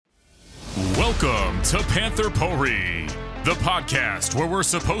Welcome to Panther Potpourri, the podcast where we're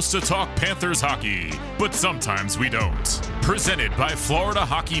supposed to talk Panthers hockey, but sometimes we don't. Presented by Florida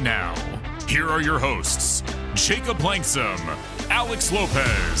Hockey Now. Here are your hosts, Jacob Langsam, Alex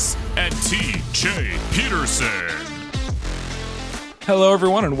Lopez, and TJ Peterson. Hello,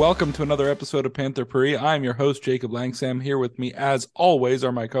 everyone, and welcome to another episode of Panther Potpourri. I'm your host, Jacob Langsam. Here with me, as always,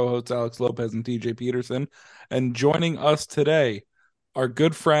 are my co-hosts, Alex Lopez and TJ Peterson. And joining us today, our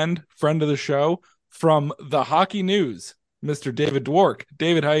good friend of the show from the Hockey News, Mr. David Dwork.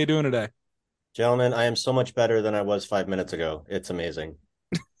 David, how you doing today? Gentlemen, I am so much better than I was 5 minutes ago. It's amazing.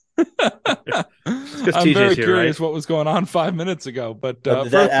 I'm very curious what was going on 5 minutes ago. But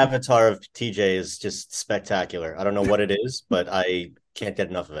that avatar of TJ is just spectacular. I don't know what it is, but I can't get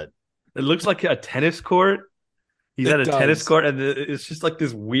enough of it. It looks like a tennis court. He's at a tennis court, and it's just like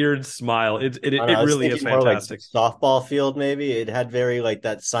this weird smile. It really is fantastic. Like softball field, maybe. It had very like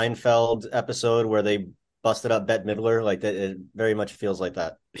that Seinfeld episode where they busted up Bette Midler. Like that, it very much feels like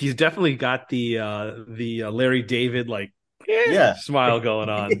that. He's definitely got the Larry David smile going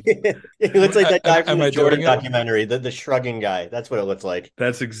on. He looks like that guy from the Jordan documentary, the shrugging guy. That's what it looks like.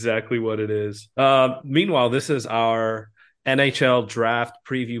 That's exactly what it is. Meanwhile, this is our NHL draft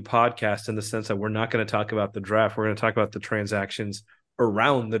preview podcast in the sense that we're not going to talk about the draft. We're going to talk about the transactions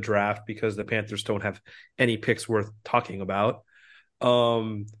around the draft because the Panthers don't have any picks worth talking about.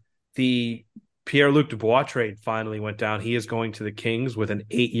 The Pierre-Luc Dubois trade finally went down. He is going to the Kings with an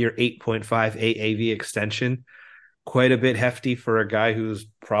 8-year, $8.5 AAV extension. Quite a bit hefty for a guy who's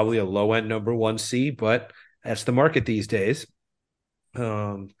probably a low-end number 1C, but that's the market these days.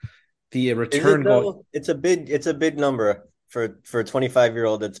 The return it's a big number for a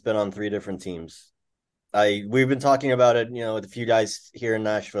 25-year-old that's been on 3 different teams. We've been talking about it, with a few guys here in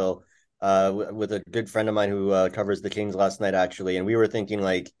Nashville, with a good friend of mine who covers the Kings last night, actually, and we were thinking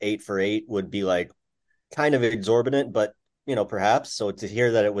like 8 for 8 would be like kind of exorbitant, but perhaps. So to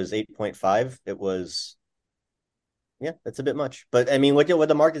hear that it was 8.5, it was, that's a bit much. But I mean, look at what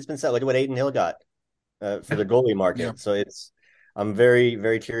the market's been set. Look at what Aiden Hill got for the goalie market. Yeah. So I'm very,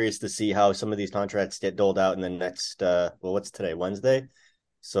 very curious to see how some of these contracts get doled out in the next, what's today? Wednesday?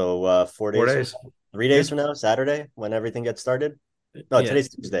 So 4 days. 3 days from now, Saturday, when everything gets started. No, Today's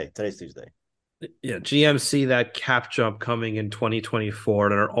Tuesday. Yeah, GM see that cap jump coming in 2024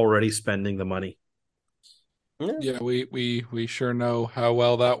 and are already spending the money. Yeah, we sure know how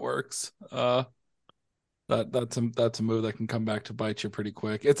well that works. That's a move that can come back to bite you pretty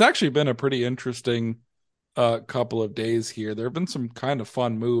quick. It's actually been a pretty interesting couple of days here. There have been some kind of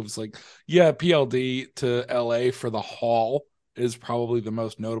fun moves, like PLD to LA for the Hall is probably the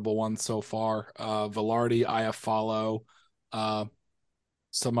most notable one so far. Velarde, Iafallo,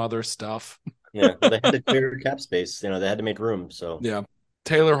 some other stuff. Yeah, they had to clear cap space. They had to make room. So yeah,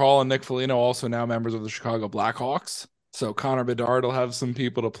 Taylor Hall and Nick Foligno also now members of the Chicago Blackhawks. So Connor Bedard will have some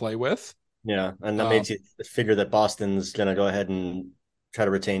people to play with. Yeah, and that makes you figure that Boston's going to go ahead and try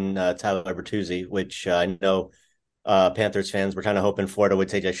to retain Tyler Bertuzzi, which I know Panthers fans were kind of hoping Florida would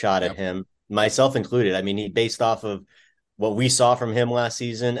take a shot at him, myself included. I mean, he based off of what we saw from him last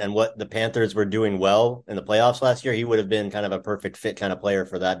season and what the Panthers were doing well in the playoffs last year, he would have been kind of a perfect fit kind of player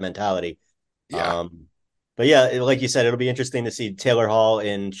for that mentality. Yeah. But yeah, like you said, it'll be interesting to see Taylor Hall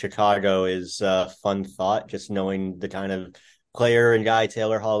in Chicago is a fun thought, just knowing the kind of player and guy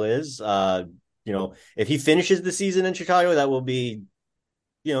Taylor Hall is. If he finishes the season in Chicago, that will be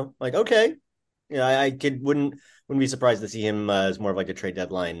like, okay, I wouldn't be surprised to see him as more of like a trade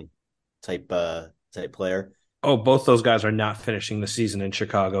deadline type player. Oh, both those guys are not finishing the season in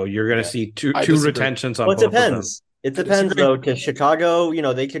Chicago. You're going to see two retentions on both of them. It depends, though, because Chicago,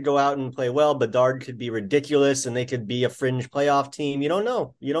 they could go out and play well. Bedard could be ridiculous, and they could be a fringe playoff team. You don't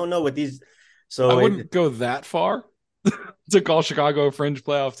know. You don't know what these. So I wouldn't go that far to call Chicago a fringe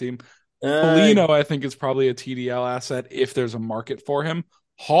playoff team. Foligno, I think, is probably a TDL asset if there's a market for him.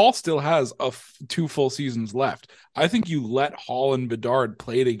 Hall still has 2 full seasons left. I think you let Hall and Bedard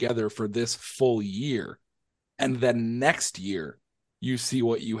play together for this full year, and then next year you see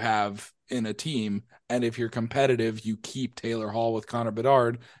what you have in a team. And if you're competitive, you keep Taylor Hall with Connor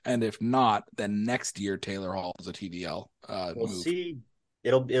Bedard, and if not, then next year Taylor Hall is a TDL we'll move. See.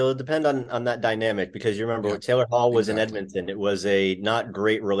 It'll depend on that dynamic, because you remember when Taylor Hall was in Edmonton, it was a not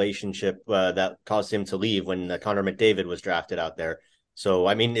great relationship that caused him to leave when Connor McDavid was drafted out there. So,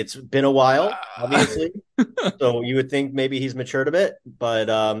 I mean, it's been a while, obviously. So you would think maybe he's matured a bit, but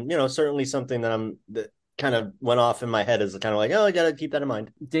certainly something that kind of went off in my head is kind of like, oh, I got to keep that in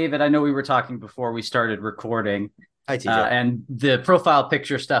mind. David, I know we were talking before we started recording, Hi, TJ. And the profile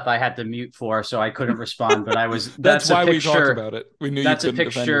picture stuff I had to mute for, so I couldn't respond. But I was. That's a why we talked picture. about it. We knew you That's a couldn't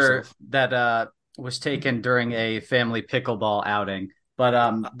defend picture yourself. that was taken during a family pickleball outing. But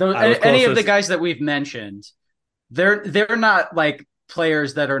I was any of the closest. guys that we've mentioned, they're not like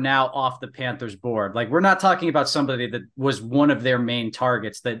players that are now off the Panthers board. Like we're not talking about somebody that was one of their main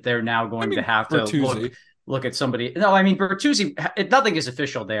targets that they're now going to have to look at somebody. No, I mean Bertuzzi, nothing is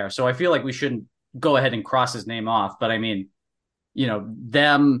official there, so I feel like we shouldn't go ahead and cross his name off. But I mean,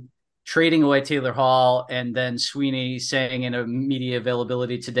 them trading away Taylor Hall and then Sweeney saying in a media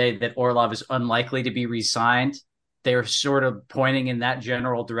availability today that Orlov is unlikely to be re-signed. They're sort of pointing in that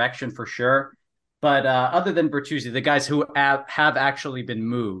general direction for sure. But other than Bertuzzi, the guys who have actually been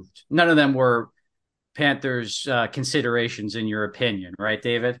moved, none of them were Panthers considerations in your opinion, right,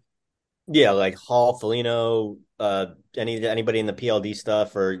 David? Yeah, like Hall, Foligno, anybody in the PLD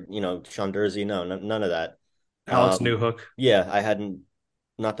stuff, or Sean Dursey. No, none of that. Alex Newhook. Yeah, I hadn't,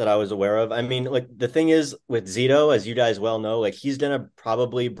 not that I was aware of. I mean, like the thing is with Zito, as you guys well know, like he's gonna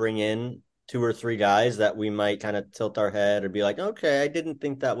probably bring in 2 or 3 guys that we might kind of tilt our head or be like, okay, I didn't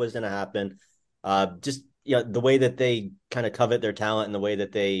think that was gonna happen. Just the way that they kind of covet their talent and the way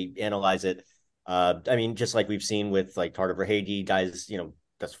that they analyze it. I mean, just like we've seen with like Carter Verhage, guys,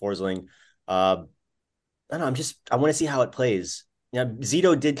 that's Forsling. I don't know. I want to see how it plays.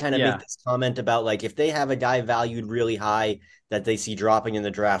 Zito did kind of make this comment about like if they have a guy valued really high that they see dropping in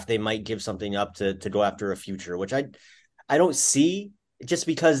the draft, they might give something up to go after a future, which I don't see, just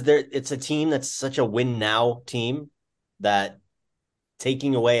because it's a team that's such a win now team that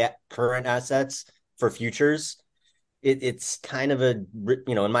taking away current assets for futures, it's kind of a,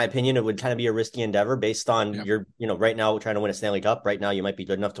 in my opinion, it would kind of be a risky endeavor based on your, right now trying to win a Stanley Cup. Right now, you might be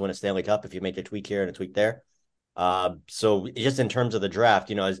good enough to win a Stanley Cup if you make a tweak here and a tweak there. So just in terms of the draft,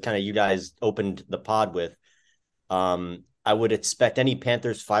 as kind of you guys opened the pod with, I would expect any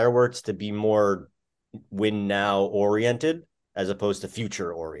Panthers fireworks to be more win now oriented as opposed to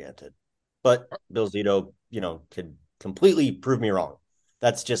future oriented. But Bill Zito, could completely prove me wrong.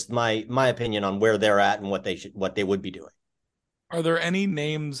 That's just my opinion on where they're at and what they would be doing. Are there any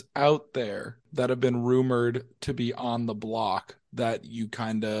names out there that have been rumored to be on the block that you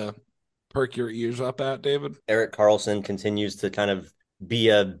kind of perk your ears up at, David? Erik Karlsson continues to kind of be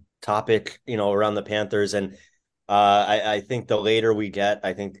a topic, around the Panthers. And I think the later we get,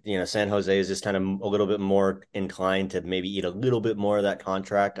 I think, San Jose is just kind of a little bit more inclined to maybe eat a little bit more of that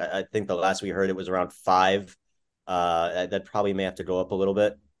contract. I think the last we heard it was around 5. That probably may have to go up a little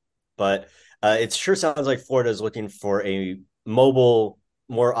bit, but it sure sounds like Florida is looking for a mobile,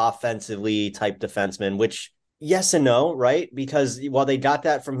 more offensively type defenseman, which yes and no, right? Because while they got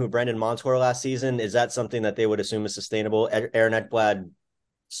that from Brandon Montour last season, is that something that they would assume is sustainable? Aaron Ekblad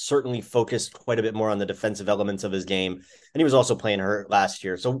certainly focused quite a bit more on the defensive elements of his game, and he was also playing hurt last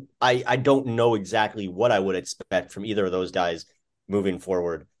year. So I don't know exactly what I would expect from either of those guys moving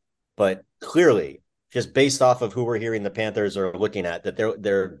forward, but clearly, just based off of who we're hearing the Panthers are looking at, that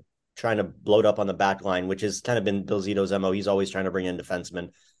they're trying to load up on the back line, which has kind of been Bill Zito's MO. He's always trying to bring in defensemen.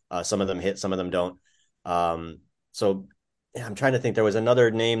 Some of them hit, some of them don't. So I'm trying to think. There was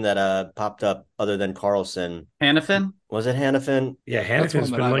another name that popped up other than Karlsson. Hanifin? Was it Hanifin? Yeah,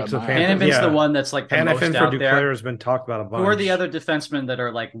 Hanifin's been linked to the Panthers. Hanifin's the one that's like the Hanifin most for out there. Duclair has been talked about a bunch. Who are the other defensemen that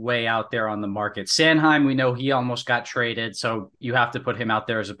are like way out there on the market? Sanheim, we know he almost got traded, so you have to put him out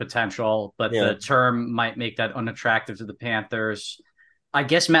there as a potential, but the term might make that unattractive to the Panthers. I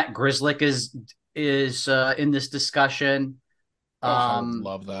guess Matt Grzelcyk is in this discussion. I would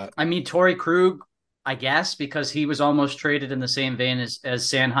love that. I mean, Torrey Krug, I guess, because he was almost traded in the same vein as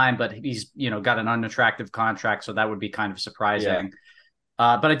Sanheim, but he's got an unattractive contract, so that would be kind of surprising.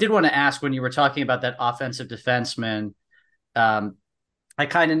 But I did want to ask, when you were talking about that offensive defenseman, I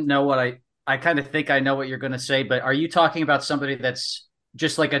kind of know I kind of think I know what you're going to say, but are you talking about somebody that's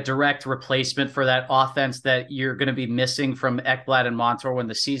just like a direct replacement for that offense that you're going to be missing from Ekblad and Montour when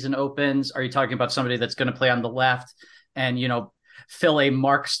the season opens? Are you talking about somebody that's going to play on the left and, fill a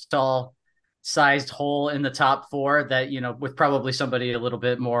Mark Stahl sized hole in the top 4 that, with probably somebody a little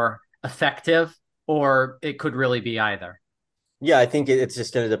bit more effective, or it could really be either? Yeah, I think it's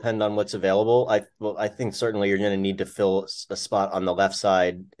just going to depend on what's available. I think certainly you're going to need to fill a spot on the left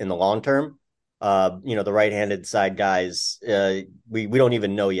side in the long term. The right-handed side guys, we don't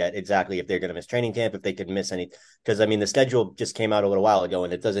even know yet exactly if they're going to miss training camp, if they could miss any, because I mean the schedule just came out a little while ago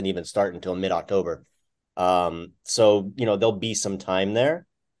and it doesn't even start until mid-October. So there'll be some time there.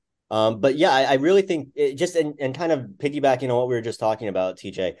 But yeah, I really think it just and kind of piggybacking on what we were just talking about,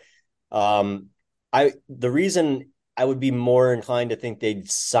 TJ. The reason I would be more inclined to think they'd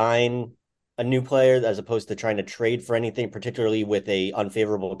sign a new player as opposed to trying to trade for anything, particularly with a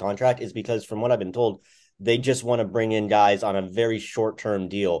unfavorable contract, is because from what I've been told, they just want to bring in guys on a very short-term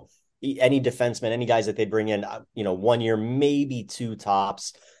deal. Any defenseman, any guys that they bring in, 1 year, maybe two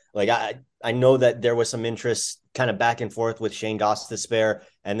tops. Like I know that there was some interest kind of back and forth with Shane Gostisbehere,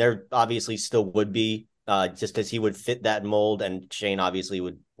 and there obviously still would be, just because he would fit that mold, and Shane obviously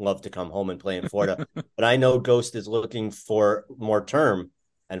would love to come home and play in Florida. But I know Ghost is looking for more term,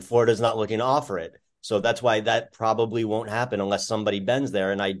 and Florida's not looking to offer it. So that's why that probably won't happen unless somebody bends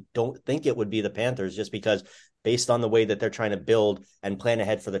there. And I don't think it would be the Panthers, just because based on the way that they're trying to build and plan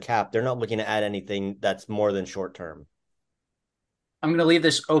ahead for the cap, they're not looking to add anything that's more than short term. I'm going to leave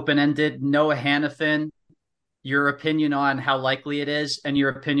this open-ended. Noah Hannafin, your opinion on how likely it is and your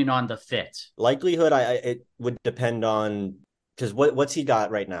opinion on the fit. Likelihood, it would depend on, because what's he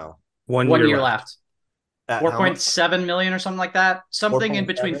got right now? 1 year left. 4.7 million or something like that. Something in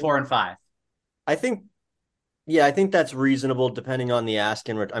between 4 and 5. I think that's reasonable depending on the ask.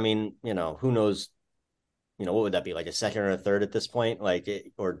 And I mean, who knows, what would that be, like a second or a third at this point?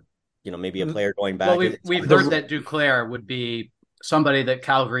 Maybe a player going back. Well, we've heard that Duclair would be somebody that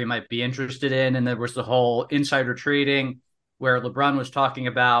Calgary might be interested in. And there was the whole insider trading where LeBron was talking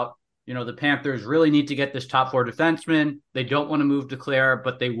about, the Panthers really need to get this top 4 defenseman. They don't want to move Duclair,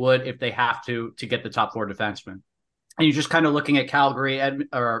 but they would if they have to get the top 4 defenseman. And you're just kind of looking at Calgary,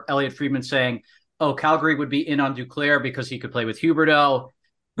 or Elliot Friedman saying, oh, Calgary would be in on Duclair because he could play with Huberdeau.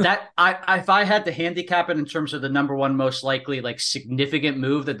 That if I had to handicap it in terms of the number one most likely, like, significant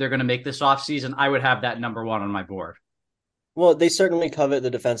move that they're going to make this offseason, I would have that number one on my board. Well, they certainly covet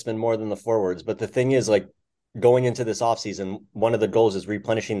the defensemen more than the forwards. But the thing is, like, going into this offseason, one of the goals is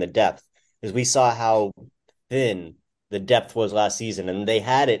replenishing the depth, because we saw how thin the depth was last season. And they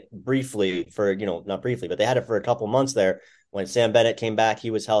had it briefly for, not briefly, but they had it for a couple months there. When Sam Bennett came back,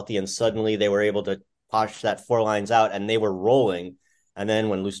 he was healthy, and suddenly they were able to push that 4 lines out, and they were rolling. And then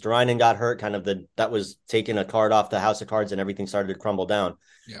when Luosterainen got hurt, that was taking a card off the house of cards, and everything started to crumble down.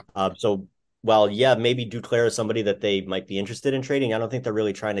 Yeah. So maybe Duclair is somebody that they might be interested in trading. I don't think they're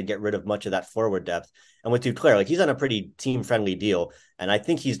really trying to get rid of much of that forward depth. And with Duclair, like, he's on a pretty team-friendly deal, and I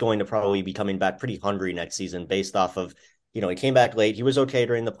think he's going to probably be coming back pretty hungry next season based off of, he came back late. He was okay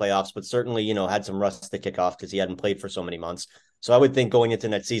during the playoffs, but certainly, had some rust to kick off because he hadn't played for so many months. So I would think going into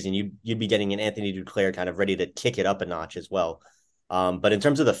next season, you'd be getting an Anthony Duclair kind of ready to kick it up a notch as well. But in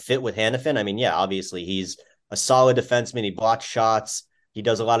terms of the fit with Hannafin, I mean, yeah, obviously he's a solid defenseman. He blocks shots. He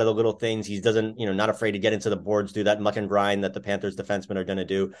does a lot of the little things. He doesn't, not afraid to get into the boards, do that muck and grind that the Panthers defensemen are going to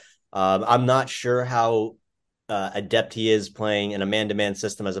do. I'm not sure how adept he is playing in a man-to-man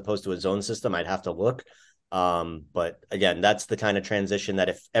system as opposed to a zone system. I'd have to look. But again, that's the kind of transition that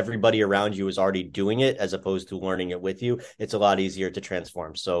if everybody around you is already doing it as opposed to learning it with you, it's a lot easier to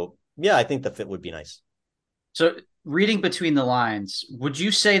transform. So yeah, I think the fit would be nice. So reading between the lines, would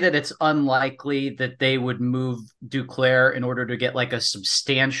you say that it's unlikely that they would move Duclair in order to get like a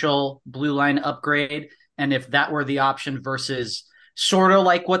substantial blue line upgrade? And if that were the option versus sort of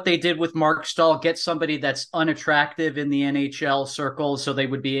like what they did with Mark Stahl, get somebody that's unattractive in the NHL circles so they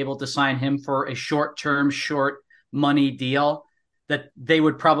would be able to sign him for a short-term, short money deal, that they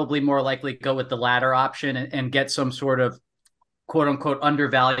would probably more likely go with the latter option and get some sort of quote-unquote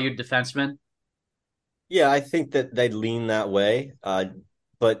undervalued defenseman? Yeah, I think that they'd lean that way.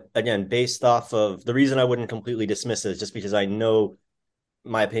 But again, based off of the reason I wouldn't completely dismiss it is just because I know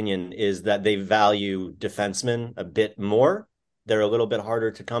my opinion is that they value defensemen a bit more. They're a little bit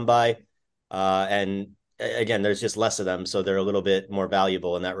harder to come by. And again, there's just less of them. So they're a little bit more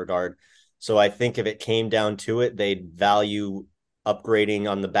valuable in that regard. So I think if it came down to it, they'd value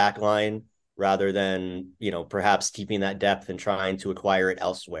upgrading on the back line rather than, perhaps keeping that depth and trying to acquire it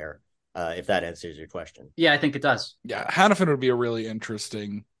elsewhere. If that answers your question. Yeah, I think it does. Yeah, Hannafin would be a really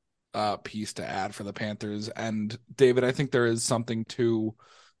interesting piece to add for the Panthers. And David, I think there is something to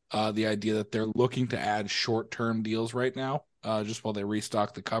the idea that they're looking to add short-term deals right now, just while they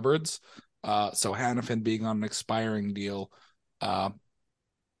restock the cupboards. So Hannafin being on an expiring deal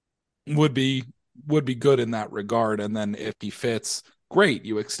would be good in that regard. And then if he fits, great,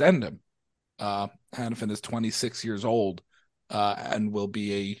 you extend him. Hannafin is 26 years old. And will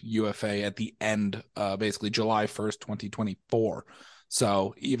be a UFA at the end, basically July 1st, 2024.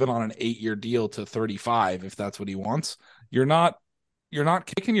 So even on an 8-year deal to 35, if that's what he wants, you're not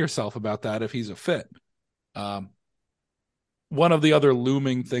kicking yourself about that if he's a fit. One of the other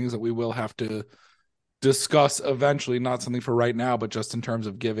looming things that we will have to discuss eventually, not something for right now, but just in terms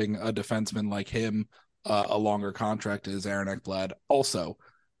of giving a defenseman like him a longer contract, is Aaron Ekblad also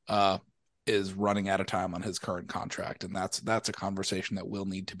is running out of time on his current contract. And that's a conversation that will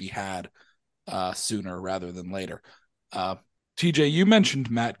need to be had sooner rather than later. TJ, you mentioned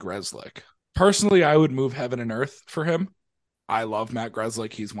Matt Grzelcyk. Personally, I would move heaven and earth for him. I love Matt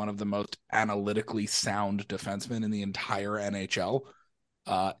Grzelcyk. He's one of the most analytically sound defensemen in the entire NHL.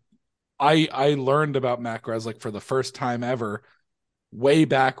 I learned about Matt Grzelcyk for the first time ever way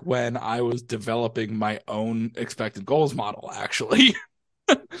back when I was developing my own expected goals model, actually.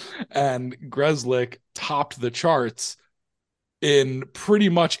 And Grzelcyk topped the charts in pretty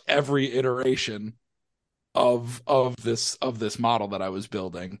much every iteration of this model that I was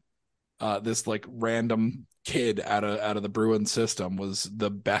building. This like random kid out of the Bruins system was the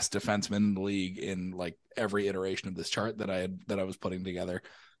best defenseman in the league in like every iteration of this chart that I was putting together.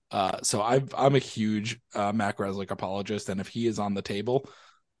 So I'm a huge Matt Grzelcyk apologist, and if he is on the table,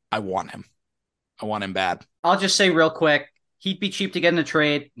 I want him. I want him bad. I'll just say real quick, he'd be cheap to get in a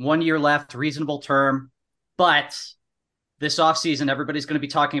trade. 1 year left, reasonable term. But this offseason, everybody's going to be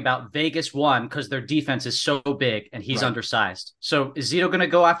talking about Vegas won because their defense is so big and he's undersized. So is Zito going to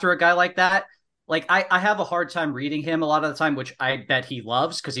go after a guy like that? Like, I have a hard time reading him a lot of the time, which I bet he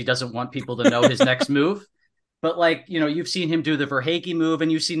loves because he doesn't want people to know his next move. But, like, you know, you've seen him do the Verhaeghe move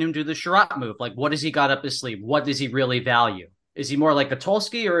and you've seen him do the Sherratt move. Like, what has he got up his sleeve? What does he really value? Is he more like a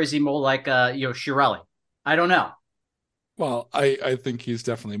Tulsky or is he more like a, Chiarelli? I don't know. Well, I think he's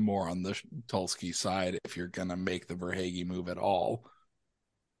definitely more on the Tulsky side if you're going to make the Verhaeghe move at all.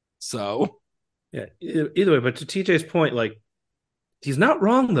 So. Yeah, either way. But to TJ's point, like, he's not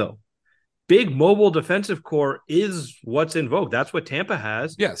wrong, though. Big mobile defensive core is what's in vogue. That's what Tampa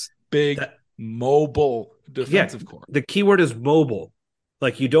has. Yes, mobile defensive core. The keyword is mobile.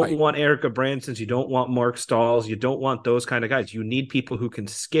 Like, you don't want Erica Bransons, you don't want Mark Stalls, you don't want those kind of guys. You need people who can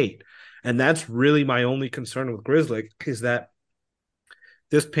skate. And that's really my only concern with Grzelcyk is that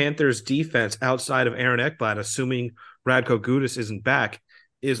this Panthers defense outside of Aaron Ekblad, assuming Radko Gudas isn't back,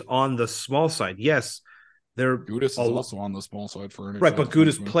 is on the small side. Yes, Gudas is also on the small side for an right, but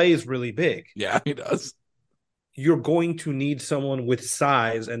Gudas plays really big. Yeah, he does. You're going to need someone with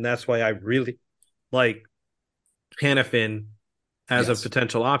size, and that's why I really like Hanifin as a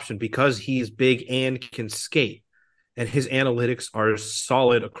potential option because he's big and can skate. And his analytics are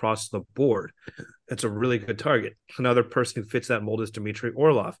solid across the board. That's a really good target. Another person who fits that mold is Dmitry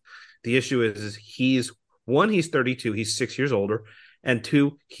Orlov. The issue is he's 32, he's 6 years older, and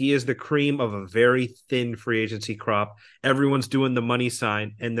 2, he is the cream of a very thin free agency crop. Everyone's doing the money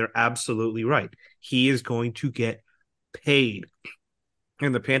sign, and they're absolutely right. He is going to get paid,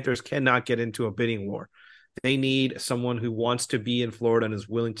 and the Panthers cannot get into a bidding war. They need someone who wants to be in Florida and is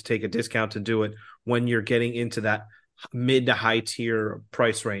willing to take a discount to do it when you're getting into that mid to high tier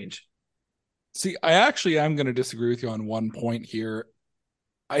price range. See, I actually am going to disagree with you on one point here.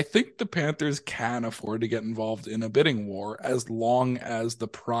 I think the Panthers can afford to get involved in a bidding war as long as the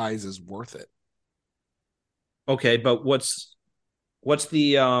prize is worth it. Okay, but what's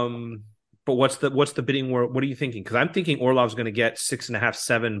the bidding war? What are you thinking? Because I'm thinking Orlov's going to get 6.5,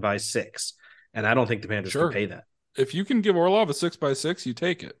 7 by 6, and I don't think the Panthers can pay that. If you can give Orlov a 6 by 6, you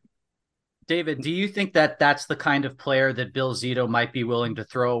take it. David, do you think that that's the kind of player that Bill Zito might be willing to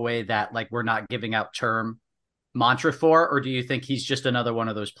throw away that, like, we're not giving out term mantra for? Or do you think he's just another one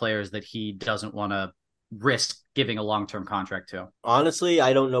of those players that he doesn't want to risk giving a long-term contract to? Honestly,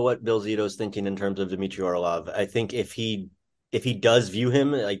 I don't know what Bill Zito's thinking in terms of Dmitry Orlov. I think if he does view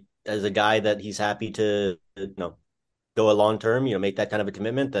him like as a guy that he's happy to, go a long-term, make that kind of a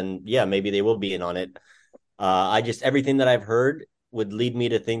commitment, then yeah, maybe they will be in on it. Everything that I've heard would lead me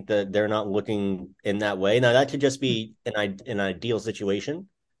to think that they're not looking in that way. Now, that could just be an ideal situation,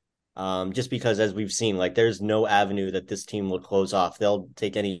 just because, as we've seen, like, there's no avenue that this team will close off. They'll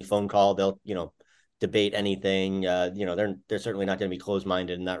take any phone call. They'll, debate anything. They're certainly not going to be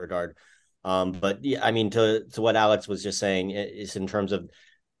closed-minded in that regard. But, yeah, I mean, to what Alex was just saying is in terms of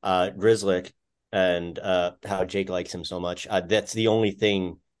Grzelcyk and how Jake likes him so much, that's the only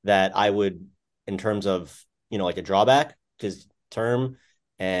thing that I would, in terms of, like a drawback, because term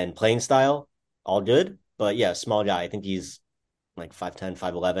and playing style, all good. But yeah, small guy. I think he's like 5'10",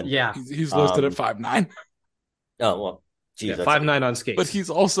 5'11". Yeah. He's listed at 5'9". Oh, well, geez, 5'9" on skates. But he's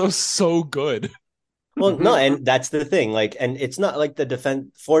also so good. Well, no, and that's the thing. Like, and it's not like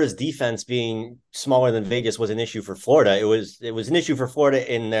Florida's defense being smaller than Vegas was an issue for Florida. It was an issue for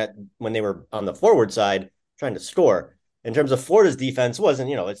Florida in that when they were on the forward side trying to score. In terms of Florida's defense,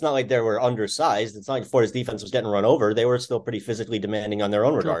 wasn't, it's not like they were undersized. It's not like Florida's defense was getting run over. They were still pretty physically demanding on their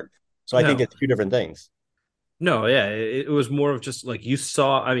own regard. So I think it's two different things. No, yeah, it was more of just like you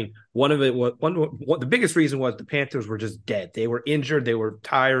saw. I mean, the biggest reason was the Panthers were just dead. They were injured. They were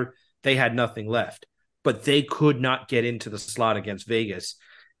tired. They had nothing left, but they could not get into the slot against Vegas.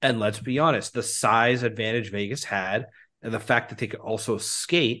 And let's be honest, the size advantage Vegas had and the fact that they could also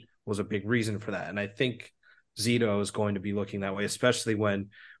skate was a big reason for that. And I think Zito is going to be looking that way, especially when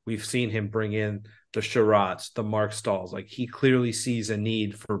we've seen him bring in the Sherratts, the Mark Stalls. Like, he clearly sees a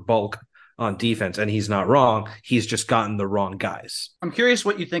need for bulk on defense, and he's not wrong. He's just gotten the wrong guys. I'm curious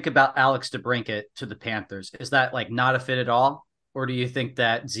what you think about Alex DeBrincat to the Panthers. Is that like not a fit at all? Or do you think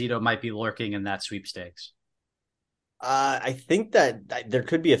that Zito might be lurking in that sweepstakes? I think that there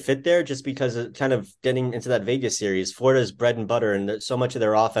could be a fit there just because of kind of getting into that Vegas series. Florida's bread and butter, and so much of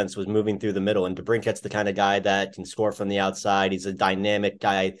their offense was moving through the middle. And DeBrincat's the kind of guy that can score from the outside. He's a dynamic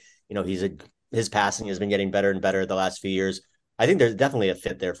guy. His passing has been getting better and better the last few years. I think there's definitely a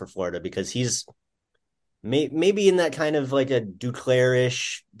fit there for Florida because he's maybe in that kind of like a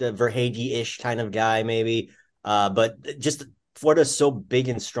Duclair-ish, the Verhage-ish kind of guy, maybe. But just Florida's so big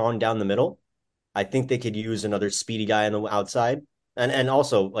and strong down the middle. I think they could use another speedy guy on the outside. And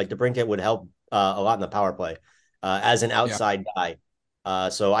also, like, DeBrincat would help a lot in the power play as an outside guy.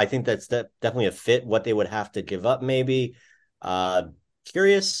 So I think that's definitely a fit. What they would have to give up, maybe.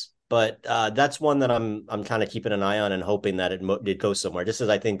 Curious, but that's one that I'm kind of keeping an eye on and hoping that it goes somewhere, just as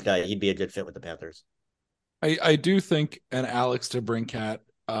I think he'd be a good fit with the Panthers. I do think an Alex DeBrincat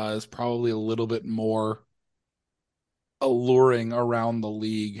is probably a little bit more alluring around the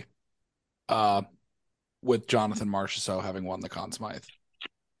league with Jonathan Marchessault having won the Conn Smythe.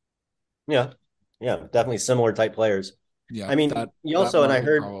 Yeah, definitely similar type players. Yeah, I mean, I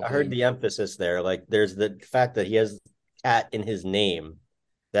heard the emphasis there. Like, there's the fact that he has cat in his name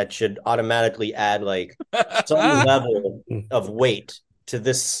that should automatically add like some level of weight to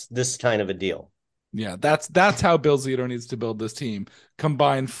this kind of a deal. Yeah, that's how Bill Zito needs to build this team.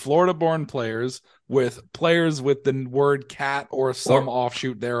 Combine Florida-born players with the word cat or some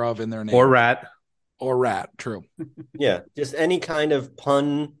offshoot thereof in their name. Or rat. True. Yeah, just any kind of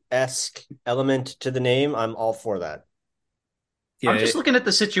pun-esque element to the name, I'm all for that. Yeah, I'm just looking at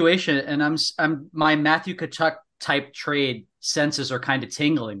the situation, and I'm my Matthew Tkachuk type trade senses are kind of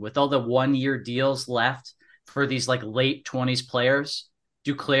tingling with all the 1-year deals left for these like late 20s players.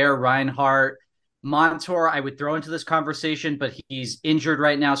 Duclair, Reinhart, Montour, I would throw into this conversation, but he's injured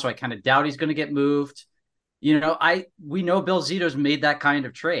right now, so I kind of doubt he's going to get moved. We know Bill Zito's made that kind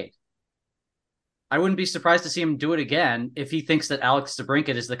of trade. I wouldn't be surprised to see him do it again if he thinks that Alex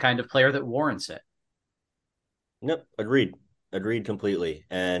DeBrincat is the kind of player that warrants it. Nope, agreed completely.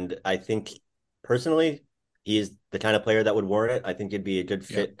 And I think personally, he is the kind of player that would warrant it. I think it'd be a good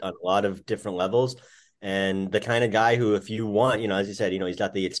fit on a lot of different levels. And the kind of guy who, if you want, as you said, he's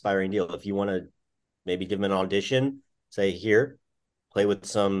got the expiring deal. If you want to maybe give him an audition, say, here, play with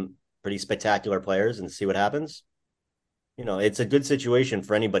some pretty spectacular players and see what happens. It's a good situation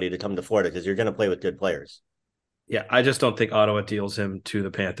for anybody to come to Florida because you're going to play with good players. Yeah, I just don't think Ottawa deals him to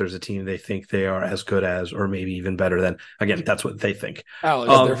the Panthers, a team they think they are as good as, or maybe even better than. Again, that's what they think.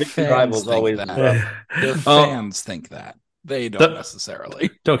 Alex, their fans think that. Their fans think that. They don't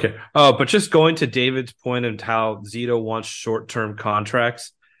necessarily. Don't care. But just going to David's point and how Zito wants short-term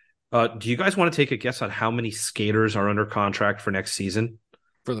contracts, do you guys want to take a guess on how many skaters are under contract for next season?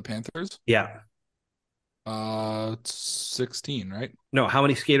 For the Panthers? Yeah. 16, right? No, how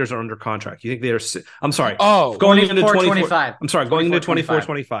many skaters are under contract? You think they're I'm sorry. Going into 24-25. I'm sorry, going into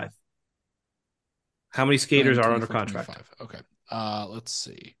 24-25. How many skaters are under contract? 25. Okay. Let's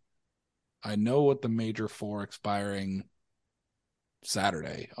see. I know what the major 4 expiring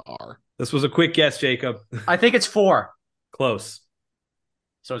Saturday are. This was a quick guess, Jacob. I think it's 4. Close.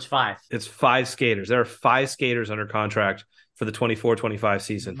 So it's 5. It's 5 skaters. There are 5 skaters under contract for the 24-25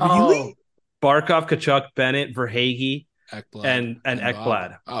 season. Really? Barkov, Tkachuk, Bennett, Verhage, Ekblad, and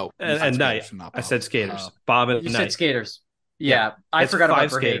Ekblad. And Knight. I said skaters. Bob and you Knight. said skaters. Yeah. I forgot about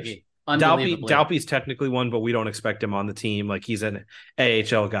Verhage. Dalpy's technically one, but we don't expect him on the team. Like, he's an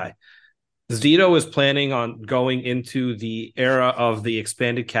AHL guy. Zito is planning on going into the era of the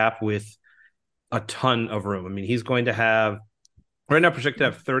expanded cap with a ton of room. I mean, he's going to have right now projected to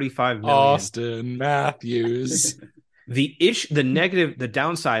have 35 million. Austin Matthews. The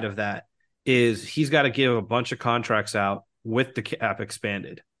downside of that is he's got to give a bunch of contracts out with the cap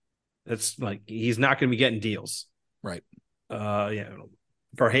expanded. That's like, he's not going to be getting deals. Right. Montour,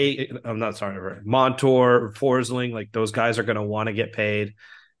 Forsling, like, those guys are going to want to get paid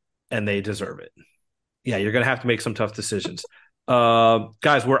and they deserve it. Yeah, you're going to have to make some tough decisions.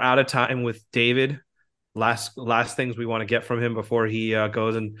 Guys, we're out of time with David. Last things we want to get from him before he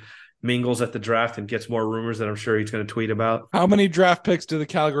goes and mingles at the draft and gets more rumors that I'm sure he's going to tweet about. How many draft picks do the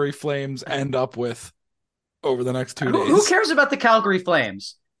Calgary Flames end up with over the next 2 days? Who cares about the Calgary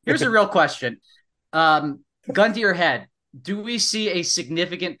Flames? Here's a real question. Gun to your head. Do we see a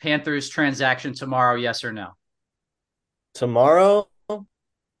significant Panthers transaction tomorrow? Yes or no? Tomorrow?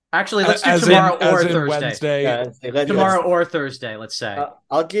 Actually, let's do tomorrow or Thursday. Wednesday. Yeah, tomorrow or Thursday, let's say.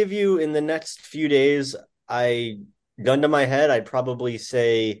 I'll give you in the next few days. Gun to my head, I'd probably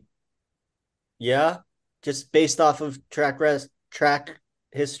say, yeah, just based off of track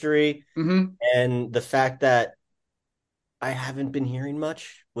history and the fact that I haven't been hearing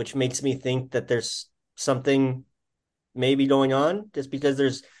much, which makes me think that there's something maybe going on just because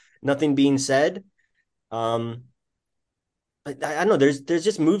there's nothing being said. I don't know. There's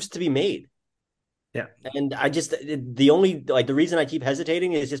just moves to be made. Yeah. And the reason I keep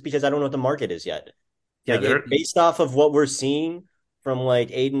hesitating is just because I don't know what the market is yet. Yeah. Based off of what we're seeing from like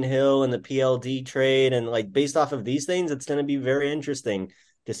Aiden Hill and the PLD trade and like based off of these things, it's going to be very interesting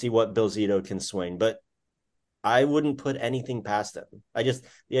to see what Bill Zito can swing. But I wouldn't put anything past him.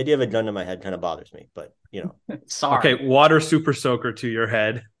 The idea of a gun to my head kind of bothers me, but Sorry. Okay. Water super soaker to your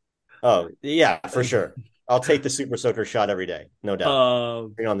head. Oh yeah, for sure. I'll take the super soaker shot every day. No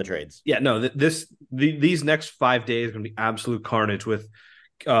doubt. Bring on the trades. Yeah, no, these next 5 days are going to be absolute carnage with,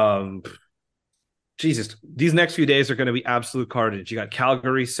 Jesus, these next few days are going to be absolute carnage. You got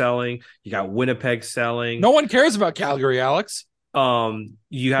Calgary selling, you got Winnipeg selling. No one cares about Calgary, Alex.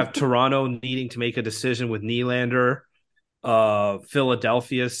 You have Toronto needing to make a decision with Nylander.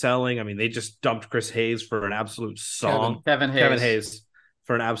 Philadelphia selling. I mean, they just dumped Chris Hayes for an absolute song. Kevin Hayes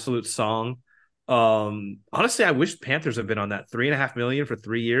for an absolute song. Honestly, I wish Panthers have been on that $3.5 million for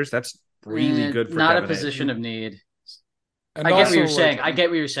 3 years. That's really good for not Kevin a position Hayes. of need. And I get what you're saying. I get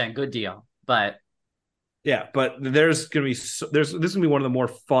what you're saying. Good deal, but yeah, but there's this is gonna be one of the more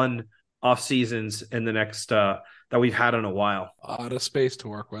fun off seasons in the next that we've had in a while. A lot of space to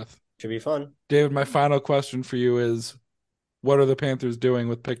work with. Should be fun. David, my final question for you is, what are the Panthers doing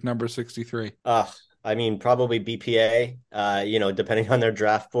with pick number 63? I mean, probably BPA, depending on their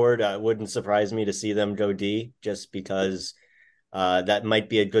draft board. It wouldn't surprise me to see them go D just because that might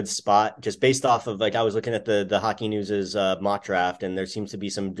be a good spot. Just based off of, like, I was looking at the Hockey News's mock draft, and there seems to be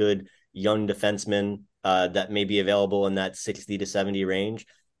some good young defensemen that may be available in that 60 to 70 range.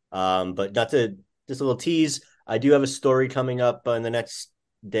 But just a little tease, I do have a story coming up in the next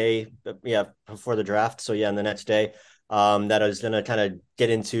day, before the draft. So, in the next day, that I was going to kind of get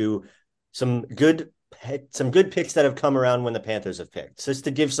into some good picks that have come around when the Panthers have picked, just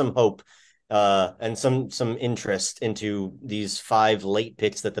to give some hope and some interest into these 5 late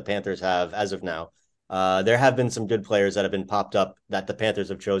picks that the Panthers have as of now. There have been some good players that have been popped up that the Panthers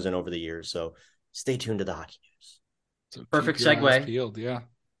have chosen over the years. So stay tuned to the Hockey News. So perfect segue peeled,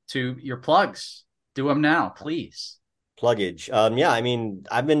 to your plugs. Do them now, please. Pluggage. I mean,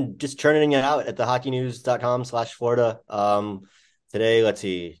 I've been just churning it out at thehockeynews.com/Florida. Today, let's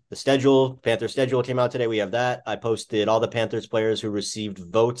see, Panther schedule came out today. We have that. I posted all the Panthers players who received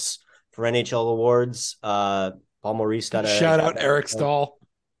votes for NHL awards. Paul Maurice got a shout out Eric Stahl.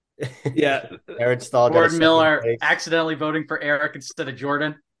 Yeah. Eric Stahl. Gordon Miller accidentally voting for Eric instead of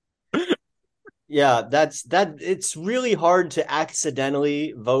Jordan. Yeah, it's really hard to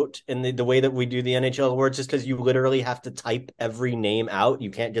accidentally vote in the way that we do the NHL awards, just because you literally have to type every name out.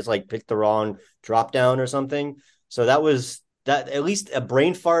 You can't just like pick the wrong drop down or something. So that at least a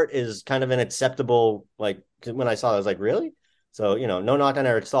brain fart is kind of an acceptable, like, when I saw it, I was like, really? So, no knock on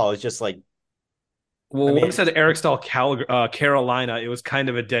Eric Stahl. It's just like, well, when it said Eric Stahl, Carolina, it was kind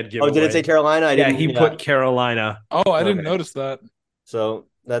of a dead giveaway. Oh, did it say Carolina? He put Carolina. Oh, I didn't notice that. So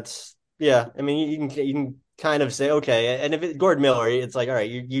that's, I mean, you can kind of say, okay. And if it's Gordon Miller, it's like, all right,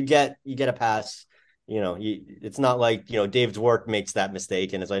 you get a pass. It's not like, Dave Dwork makes that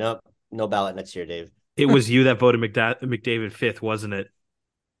mistake and it's like, no ballot next year, Dave. It was you that voted McDavid 5th, wasn't it?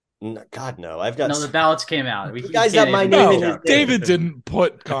 God, no. The ballots came out. You guys got my name in his David didn't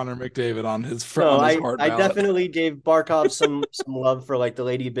put Connor McDavid on his front. I definitely gave Barkov some love for like the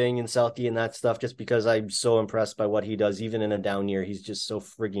Lady Bing and Selke and that stuff, just because I'm so impressed by what he does. Even in a down year, he's just so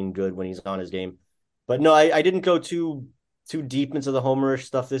frigging good when he's on his game. But no, I didn't go too deep into the homerish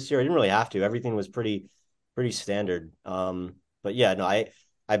stuff this year. I didn't really have to. Everything was pretty standard. But yeah, no,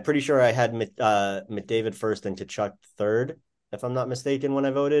 I'm pretty sure I had McDavid first and Tkachuk third, if I'm not mistaken, when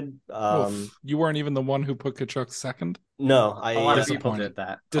I voted. You weren't even the one who put Tkachuk second? No. A lot of people did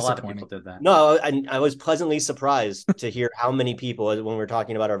that. No, I was pleasantly surprised to hear how many people, when we were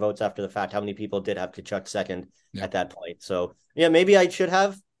talking about our votes after the fact, how many people did have Tkachuk second at that point. So, yeah, maybe I should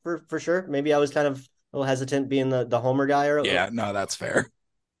have for sure. Maybe I was kind of a little hesitant being the homer guy. No, that's fair.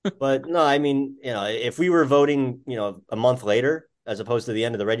 But no, I mean, if we were voting, a month later, as opposed to the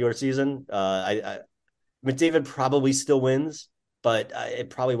end of the regular season, McDavid probably still wins. but it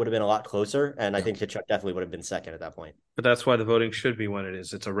probably would have been a lot closer. And I think Tkachuk definitely would have been second at that point. But that's why the voting should be when it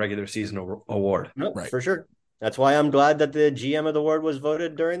is. It's a regular season award. No, right. For sure. That's why I'm glad that the GM of the award was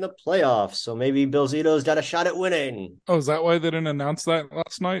voted during the playoffs. So maybe Bill Zito's got a shot at winning. Oh, is that why they didn't announce that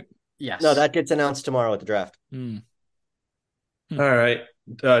last night? Yes. No, that gets announced tomorrow at the draft. All right.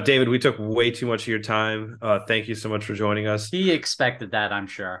 David, we took way too much of your time. Thank you so much for joining us. He expected that, I'm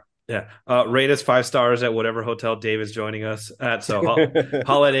sure. Yeah. Rate us 5 stars at whatever hotel Dave is joining us at. So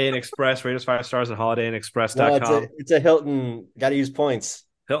Holiday Inn Express, rate us 5 stars at holidayinexpress.com. No, it's a Hilton. Got to use points.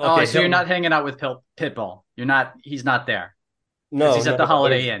 Okay, so Hilton. You're not hanging out with Pitbull. He's not there. No, he's at the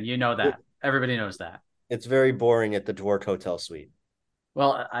Holiday Inn. You know that. Everybody knows that. It's very boring at the Dwork Hotel Suite.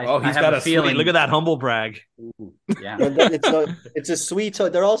 Well, he's got a feeling. Suite. Look at that humble brag. Yeah, it's a suite.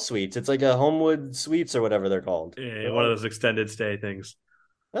 They're all suites. It's like a Homewood Suites or whatever they're called. Yeah, one of those extended stay things.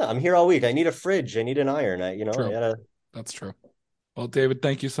 Yeah, I'm here all week. I need a fridge. I need an iron. That's true. Well, David,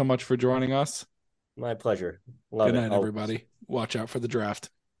 thank you so much for joining us. My pleasure. Good night, everybody. Watch out for the draft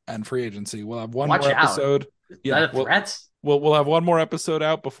and free agency. We'll have one more episode. Yeah, threats. We'll have one more episode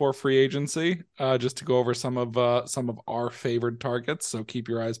out before free agency, just to go over some of our favored targets. So keep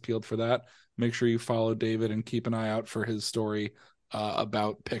your eyes peeled for that. Make sure you follow David and keep an eye out for his story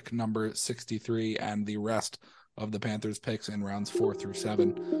about pick number 63 and the rest of the Panthers picks in rounds 4 through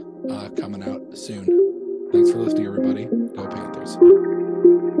 7 coming out soon. Thanks for listening, everybody. Go Panthers.